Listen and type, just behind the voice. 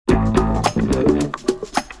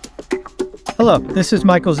Hello, this is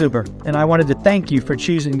Michael Zuber, and I wanted to thank you for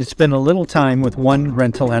choosing to spend a little time with one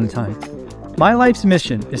rental at a time. My life's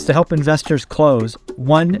mission is to help investors close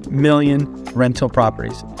 1 million rental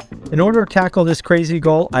properties. In order to tackle this crazy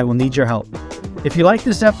goal, I will need your help. If you like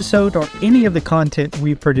this episode or any of the content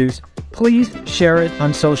we produce, please share it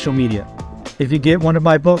on social media. If you get one of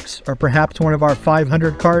my books or perhaps one of our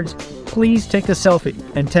 500 cards, please take a selfie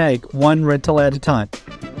and tag one rental at a time.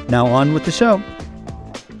 Now on with the show.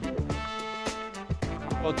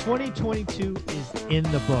 Well, 2022 is in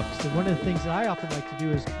the books. And one of the things that I often like to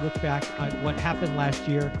do is look back on what happened last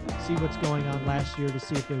year, see what's going on last year to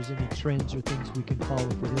see if there's any trends or things we can follow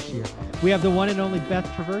for this year. We have the one and only Beth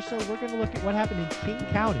Traverso. We're going to look at what happened in King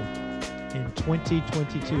County in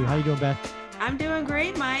 2022. How you doing, Beth? I'm doing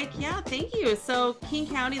great, Mike. Yeah, thank you. So King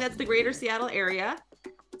County, that's the greater Seattle area.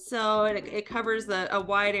 So it covers a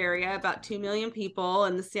wide area, about 2 million people.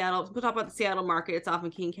 And we'll talk about the Seattle market. It's often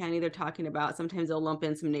King County they're talking about. Sometimes they'll lump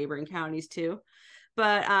in some neighboring counties too.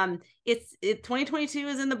 But 2022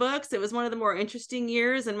 is in the books. It was one of the more interesting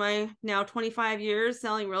years in my now 25 years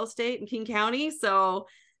selling real estate in King County. So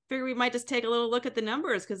figure we might just take a little look at the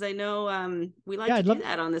numbers because I know we like to do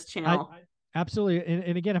that on this channel. Absolutely.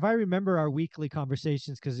 And again, if I remember our weekly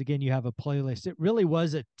conversations, because again, you have a playlist, it really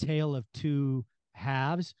was a tale of two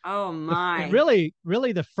halves. Oh my. Really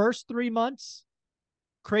the first 3 months,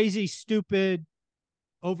 crazy, stupid,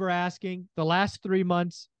 over asking. The last 3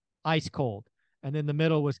 months, ice cold. And then the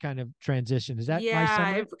middle was kind of transition. Is that my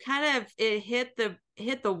summary? It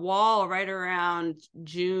hit the wall right around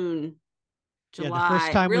June, July. Yeah, the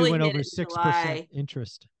first time really we went over 6%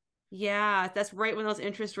 interest. Yeah, that's right when those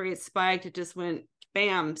interest rates spiked. It just went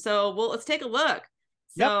bam. So let's take a look.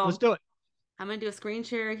 Yep, let's do it. I'm going to do a screen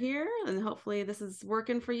share here, and hopefully this is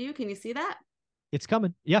working for you. Can you see that? It's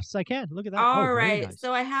coming. Yes, I can. Look at that. All right. Nice.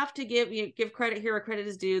 So I have to give credit here where credit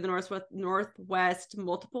is due. The Northwest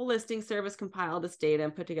Multiple Listing Service compiled this data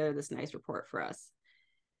and put together this nice report for us.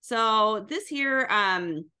 So this here,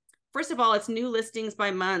 first of all, it's new listings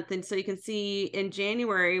by month. And so you can see in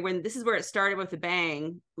January, when this is where it started with a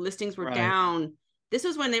bang, listings were down. This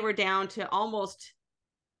was when they were down to almost,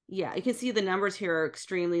 you can see the numbers here are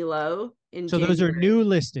extremely low. So January. Those are new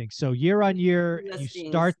listings. So year on year, you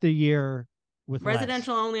start the year with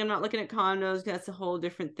residential less. only. I'm not looking at condos. That's a whole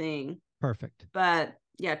different thing. Perfect. But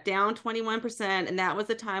yeah, down 21%. And that was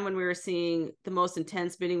the time when we were seeing the most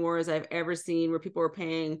intense bidding wars I've ever seen, where people were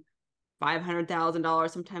paying $500,000,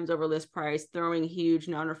 sometimes over list price, throwing huge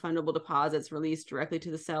non-refundable deposits released directly to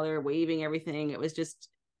the seller, waiving everything. It was just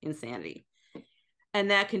insanity. And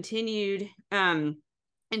that continued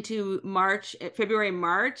into February,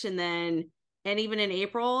 March, and even in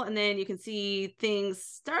April. And then you can see things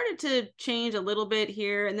started to change a little bit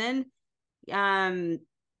here. And then,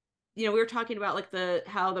 we were talking about like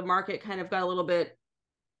how the market kind of got a little bit,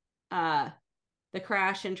 the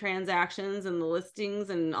crash in transactions and the listings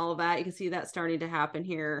and all of that. You can see that starting to happen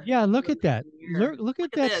here. Yeah, look at that. Look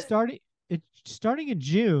at that starting in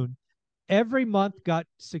June. Every month got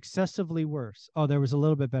successively worse. Oh, there was a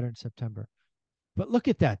little bit better in September. But look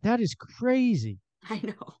at that. That is crazy. I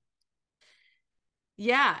know.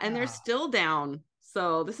 Yeah, and they're still down.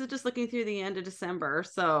 So this is just looking through the end of December.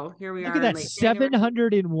 So here we are. Look at that,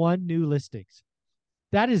 701 new listings.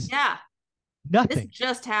 That is nothing. This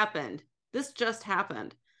just happened.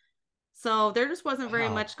 So there just wasn't very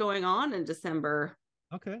much going on in December.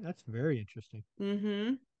 Okay, that's very interesting.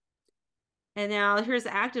 Mm-hmm. And now here's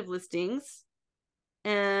active listings.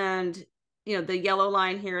 And, the yellow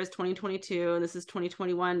line here is 2022, and this is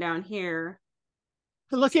 2021 down here.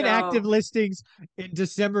 Look at active listings in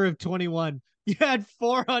December of 21. You had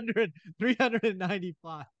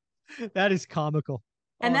 395. That is comical.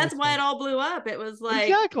 And that's why it all blew up. It was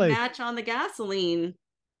like match on the gasoline.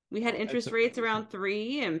 We had interest rates around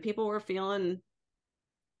 3, and people were feeling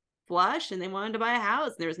flush, and they wanted to buy a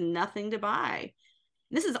house, and there's nothing to buy.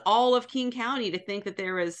 This is all of King County, to think that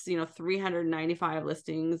there was, 395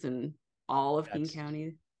 listings in all of King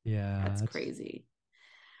County. Yeah. That's crazy.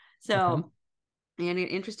 So, and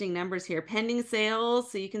interesting numbers here. Pending sales.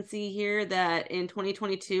 So you can see here that in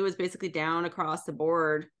 2022 is basically down across the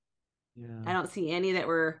board. Yeah. I don't see any that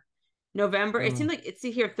were November. It seemed like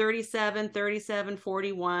see here 37, 37,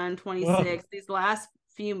 41, 26. Whoa.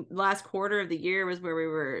 These last quarter of the year was where we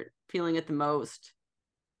were feeling it the most.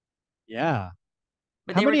 Yeah.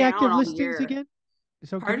 But how many active listings again?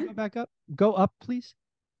 So can you go back up? Go up, please.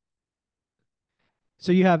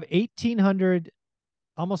 So you have 1,800,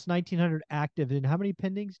 almost 1,900 active. And how many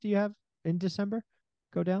pendings do you have in December?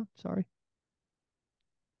 Go down. Sorry.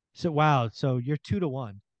 So, wow. So you're 2 to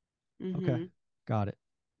 1. Mm-hmm. Okay. Got it.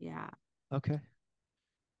 Yeah. Okay.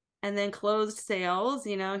 And then closed sales,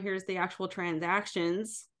 here's the actual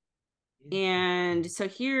transactions. And so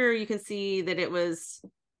here you can see that it was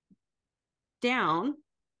down.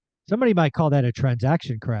 Somebody might call that a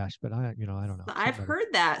transaction crash, but I don't know. I've heard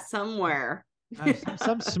that somewhere.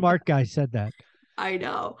 Some smart guy said that. I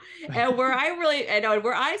know. And where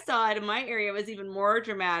I saw it in my area was even more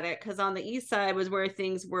dramatic, because on the east side was where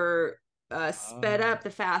things were sped up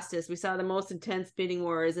the fastest. We saw the most intense bidding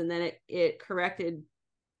wars, and then it corrected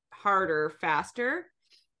harder, faster.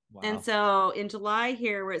 Wow. And so in July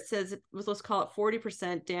here, where it says it was, let's call it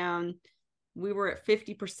 40% down, we were at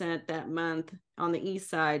 50% that month on the east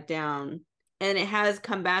side down. And it has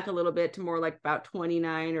come back a little bit to more like about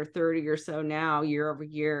 29 or 30 or so now, year over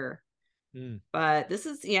year. But this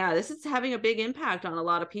is having a big impact on a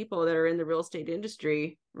lot of people that are in the real estate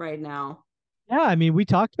industry right now. Yeah, I mean, we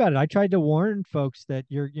talked about it. I tried to warn folks that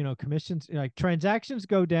commissions, like transactions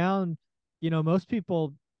go down. Most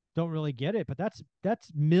people don't really get it, but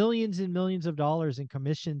that's millions and millions of dollars in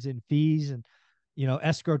commissions and fees and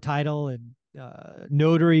escrow title and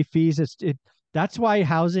notary fees. That's why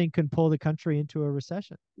housing can pull the country into a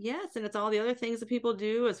recession. Yes, and it's all the other things that people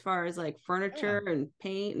do as far as like furniture and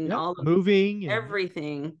paint and all the moving,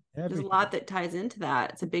 everything. There's a lot that ties into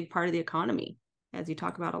that. It's a big part of the economy, as you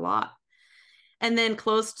talk about a lot. And then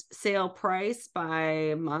closed sale price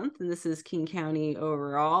by month, and this is King County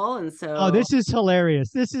overall. And so, this is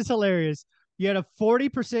hilarious. This is hilarious. You had a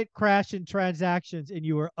 40% crash in transactions, and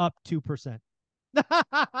you were up 2%.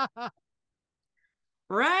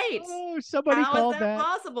 Right. Oh, somebody called that.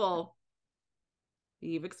 How is that possible?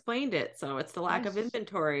 You've explained it. So it's the lack of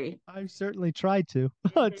inventory. I've certainly tried to.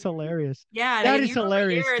 It's hilarious. Yeah, that is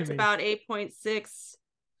hilarious. It's about 8.6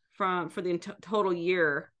 for the total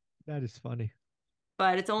year. That is funny.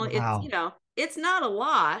 But it's only it's not a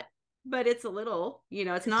lot, but it's a little.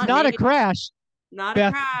 It's not a crash. Not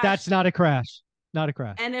a crash. That's not a crash. Not a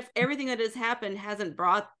crash. And if everything that has happened hasn't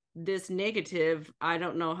brought this negative, I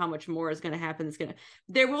don't know how much more is going to happen.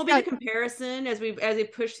 There will be a comparison as we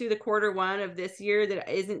push through the Q1 of this year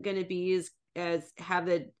that isn't going to be as have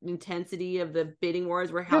the intensity of the bidding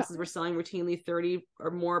wars where houses were selling routinely 30 or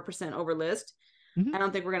more % over list. I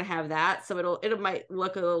don't think we're going to have that. So it might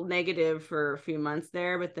look a little negative for a few months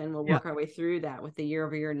there, but then we'll work our way through that with the year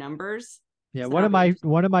over year numbers. Yeah. One of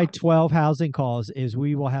my 12 housing calls is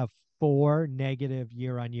we will have 4 negative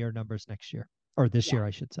year-on-year numbers next year, or this year, I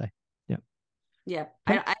should say. Yeah. Yeah.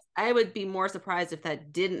 I would be more surprised if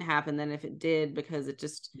that didn't happen than if it did, because it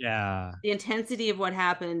just, the intensity of what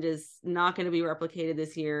happened is not going to be replicated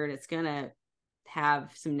this year. And it's going to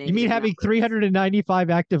have some negative. You mean having 395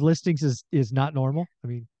 active listings is not normal? I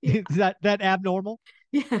mean, is that abnormal?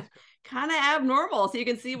 Yeah, kind of abnormal. So you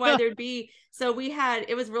can see why there'd be. So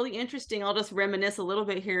it was really interesting. I'll just reminisce a little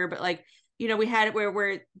bit here, but we had it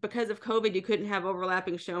where because of COVID, you couldn't have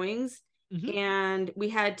overlapping showings. And we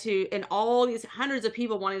had to, and all these hundreds of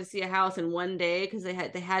people wanted to see a house in one day because they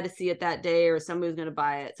had to see it that day, or somebody was going to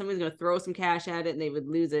buy it. Somebody's going to throw some cash at it and they would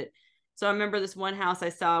lose it. So I remember this one house I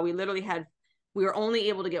saw, we were only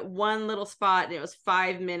able to get one little spot, and it was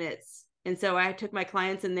 5 minutes. And so I took my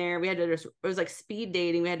clients in there. It was like speed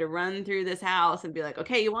dating. We had to run through this house and be like,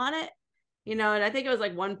 okay, you want it? And I think it was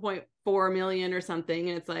like 1.4 million or something.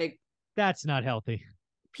 And it's like, that's not healthy.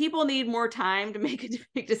 People need more time to make a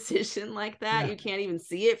big decision like that. You can't even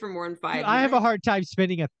see it for more than 5 minutes. I have a hard time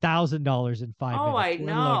spending $1,000 in 5 minutes. Oh, I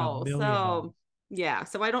know. So yeah.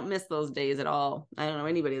 So I don't miss those days at all. I don't know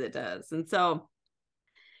anybody that does. And so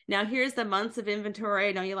now here's the months of inventory.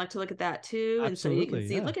 I know you like to look at that too. Absolutely, and so you can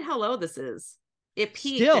see, look at how low this is. It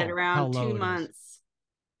peaked at around 2 months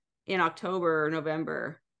in October or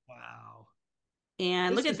November. Wow.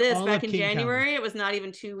 And look at this. Back in January, it was not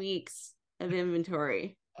even 2 weeks of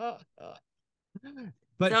inventory.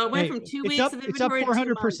 But so it went from 2 weeks of inventory to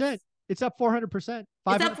 400%. It's up 400%.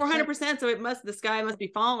 It's up 400%. So the sky must be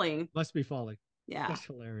falling. Must be falling. Yeah. That's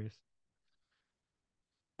hilarious.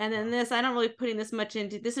 And then this, I don't really putting this much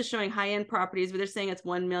into, this is showing high-end properties, but they're saying it's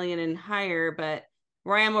 1 million and higher. But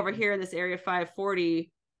where I am over here in this area,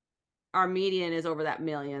 540, our median is over that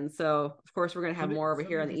million. So of course we're going to have more over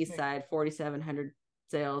here on the east side, 4,700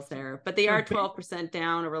 sales there, but they are 12%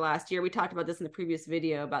 down over last year. We talked about this in the previous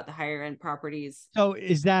video about the higher end properties. So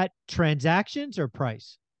is that transactions or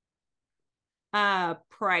price?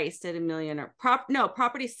 Priced at $1 million or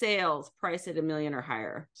property sales priced at $1 million or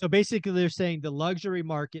higher. So basically they're saying the luxury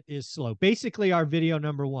market is slow. Basically our video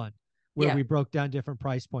number 1, where we broke down different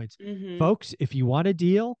price points. Folks, if you want a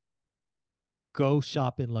deal, go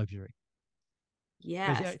shop in luxury.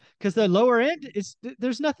 Yes. Because the lower end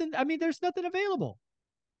there's nothing available.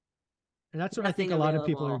 And that's what I think nothing a lot of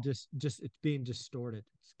people are available. just it's being distorted.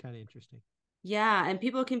 It's kind of interesting. Yeah, and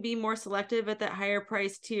people can be more selective at that higher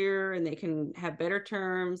price tier and they can have better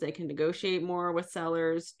terms, they can negotiate more with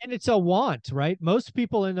sellers. And it's a want, right? Most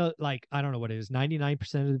people in the like, I don't know what it is,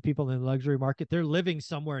 99% of the people in the luxury market, they're living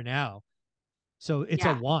somewhere now. So it's a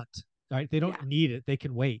Yeah. want, right? They don't Yeah. need it. They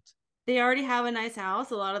can wait. They already have a nice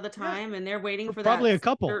house a lot of the Yeah. time and they're waiting Or for probably that a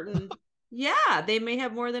couple. certain yeah, they may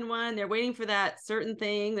have more than one. They're waiting for that certain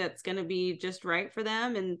thing that's going to be just right for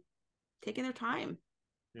them and taking their time.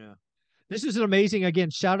 Yeah. This is an amazing, again,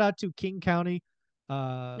 shout out to King County.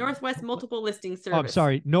 Northwest Multiple Listing Oh, I'm Service.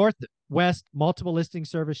 sorry, Northwest Multiple Listing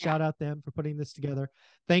Service. Yeah. Shout out them for putting this together.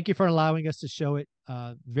 Thank you for allowing us to show it.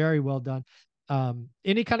 Very well done.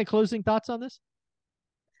 Any kind of closing thoughts on this?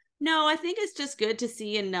 No, I think it's just good to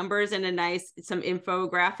see in numbers and some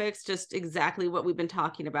infographics, just exactly what we've been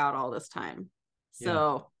talking about all this time.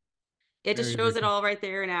 So it just Very, shows very it cool. all right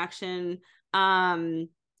there in action. And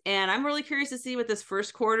I'm really curious to see what this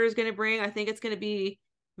first quarter is going to bring. I think it's going to be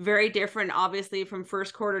very different, obviously, from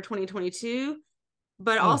first quarter 2022,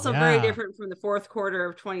 but Oh, also very yeah. different from the fourth quarter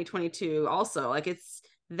of 2022. Also, like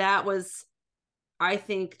that was, I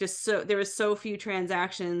think, just so there was so few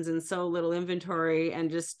transactions and so little inventory, and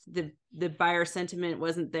just the buyer sentiment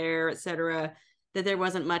wasn't there, et cetera, that there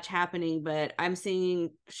wasn't much happening. But I'm seeing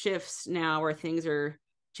shifts now where things are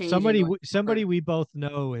changing. Somebody we both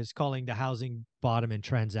know is calling the housing bottom in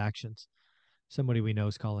transactions. Somebody we know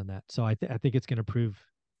is calling that. So I think it's going to prove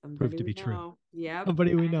Somebody to we be true. know. Yep.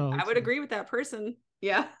 Somebody we know. I would agree with that person.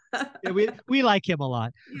 Yeah. Yeah, we like him a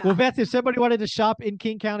lot. Well, Yeah. Beth, if somebody wanted to shop in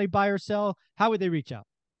King County, buy or sell, how would they reach out?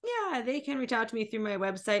 Yeah, they can reach out to me through my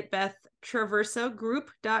website,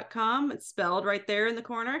 BethTraversogroup.com. It's spelled right there in the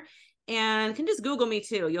corner. And can just Google me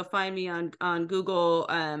too. You'll find me on Google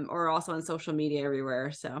or also on social media everywhere.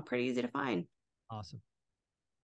 So pretty easy to find. Awesome.